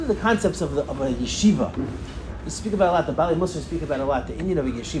the concepts of a yeshiva. We speak about a lot. The Bali Muslims speak about a lot. The Indian of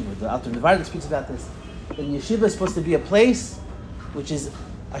a yeshiva. The Alter Nevardik speaks about this. The yeshiva is supposed to be a place which is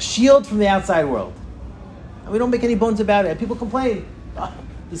a shield from the outside world. And we don't make any bones about it. People complain. Oh,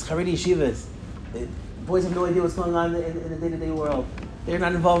 these Haredi yeshivas, the boys have no idea what's going on in the day-to-day world. They're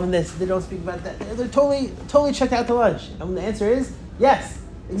not involved in this. They don't speak about that. They're totally checked out to lunch. And the answer is yes,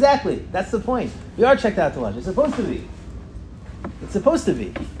 exactly. That's the point. We are checked out to lunch. It's supposed to be. It's supposed to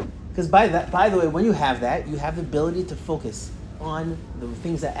be. Because by the way, when you have that, you have the ability to focus on the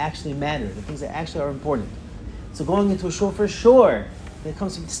things that actually matter, the things that actually are important. So going into a shul for sure, it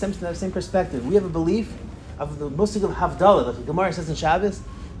stems from that same perspective. We have a belief of the musig of Havdalah, like the Gemara says in Shabbos,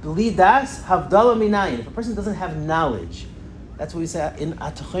 B'li das Havdalah minayin. If a person doesn't have knowledge, that's what we say in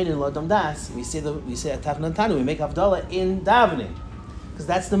Atachoin and Lodam Das. We say Atachnantanu. We make Havdalah in davening, because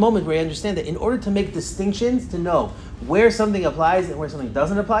that's the moment where you understand that in order to make distinctions, to know where something applies and where something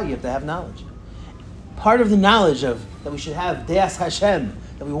doesn't apply, you have to have knowledge. Part of the knowledge of that we should have Deas Hashem,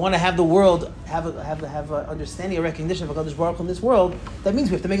 that we want to have the world have a understanding, a recognition of HaKadosh Baruch Hu in this world. That means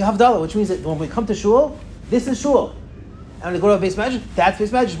we have to make a Havdalah, which means that when we come to shul, this is shul, and when we go to a base magic, that's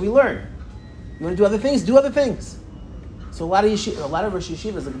base magic. We learn. You want to do other things? Do other things. So a lot of Rosh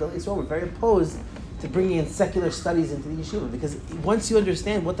Yeshivas, like Gedolei Yisrael, were very opposed to bringing in secular studies into the yeshiva, because once you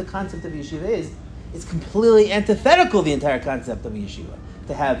understand what the concept of yeshiva is, it's completely antithetical, the entire concept of a yeshiva,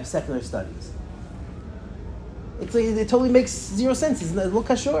 to have secular studies. It totally makes zero sense. It's not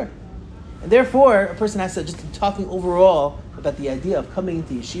kashur. And therefore, a person has to, just talking overall about the idea of coming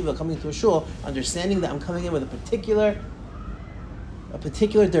into yeshiva, coming into a shul, understanding that I'm coming in with a particular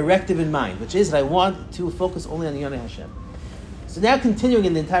directive in mind, which is that I want to focus only on the Yonei Hashem. So now continuing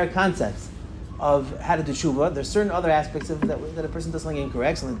in the entire concepts of how to do tshuva, there's certain other aspects of that a person does something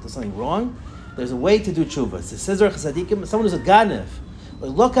incorrect, does something wrong. There's a way to do tshuva. It says someone who's a ganev,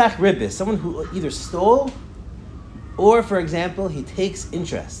 lokach ribis, someone who either stole or, for example, he takes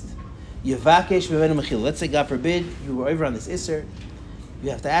interest. Yevakesh b'menu mechila. Let's say, God forbid, you were over on this isser, you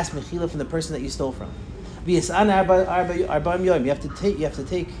have to ask mechila from the person that you stole from. V'yis'an arba'im yom. You have to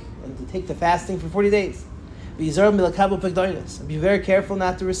take the fasting for 40 days. V'yizar milakabu pekdonis. Be very careful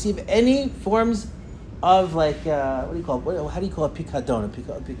not to receive any forms of how do you call it pikadon?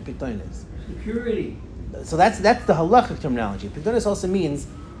 Pekdonis. Security. So that's the halachic terminology. Pekdonis also means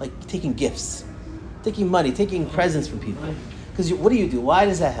like taking gifts, taking money, taking presents from people. Because what do? Why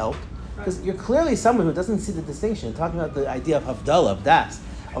does that help? Because you're clearly someone who doesn't see the distinction. Talking about the idea of havdalah, of das,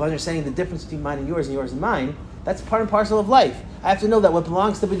 of understanding the difference between mine and yours and mine, that's part and parcel of life. I have to know that what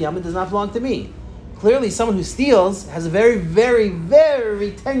belongs to Binyamin does not belong to me. Clearly, someone who steals has a very, very,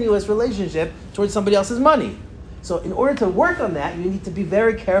 very tenuous relationship towards somebody else's money. So in order to work on that, you need to be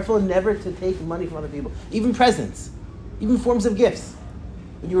very careful never to take money from other people, even presents, even forms of gifts.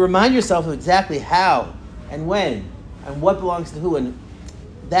 When you remind yourself of exactly how and when and what belongs to who, and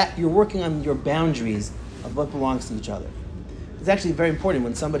that you're working on your boundaries of what belongs to each other. It's actually very important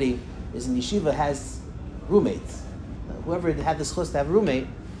when somebody is in yeshiva, has roommates. Whoever had this chus to have a roommate,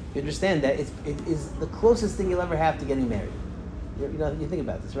 you understand that it is the closest thing you'll ever have to getting married. You think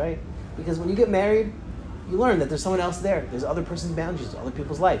about this, right? Because when you get married, you learn that there's someone else there. There's other person's boundaries, other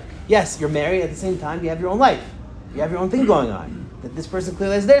people's life. Yes, you're married, at the same time you have your own life. You have your own thing going on. That this person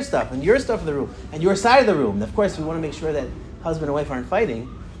clearly has their stuff, and your stuff in the room, and your side of the room. And of course, we want to make sure that husband and wife aren't fighting,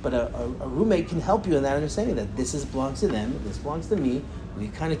 but a roommate can help you in that understanding that this belongs to them, this belongs to me. We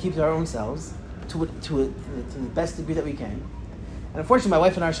kind of keep to our own selves to the best degree that we can. And unfortunately, my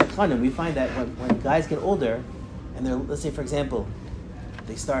wife and I are shadchanim. We find that when guys get older, and they're, let's say, for example,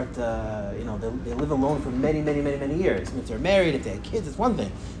 they start, they live alone for many, many, many, many years. I mean, if they're married, if they had kids, it's one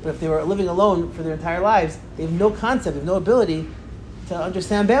thing. But if they were living alone for their entire lives, they have no concept, they have no ability to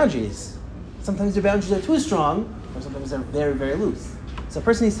understand boundaries. Sometimes their boundaries are too strong, or sometimes they're very, very loose. So a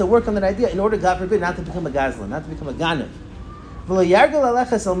person needs to work on that idea in order, God forbid, not to become a gazlan, not to become a ganev.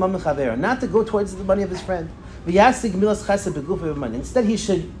 Not to go towards the money of his friend. Instead, he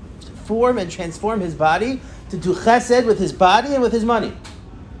should form and transform his body to do chesed with his body and with his money.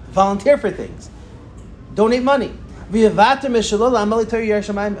 Volunteer for things. Donate money. You should be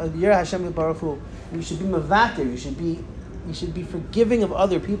mavater. You should be forgiving of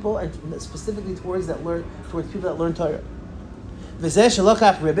other people, and specifically towards people that learn Torah. And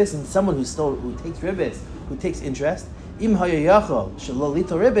someone who takes ribis, who takes interest.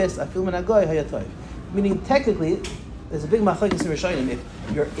 Meaning, technically, there's a big machlokes in Rishonim if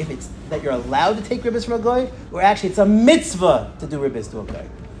it's that you're allowed to take ribis from a goy, or actually it's a mitzvah to do ribis to a goy.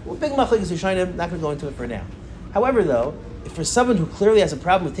 Well, big machlokes in Rishonim, not going to go into it for now. However, though, if for someone who clearly has a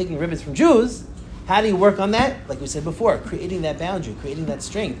problem with taking ribis from Jews, How do you work on that? Like we said before, creating that boundary, creating that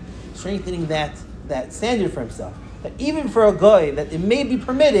strength, strengthening that standard for himself. That even for a goy, that it may be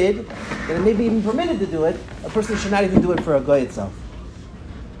permitted, that it may be even permitted to do it, a person should not even do it for a goy itself.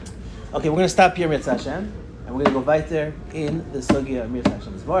 Okay, we're going to stop here, Mitzvah Hashem, and we're going to go weiter in the Sugya of Mitzvah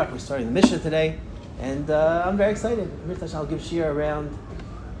Hashem. We're starting the Mishnah today, and I'm very excited. Mitzvah Hashem, I'll give Shir around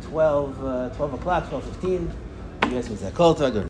 12 o'clock, 12:15. You guys can say, Kol Tov.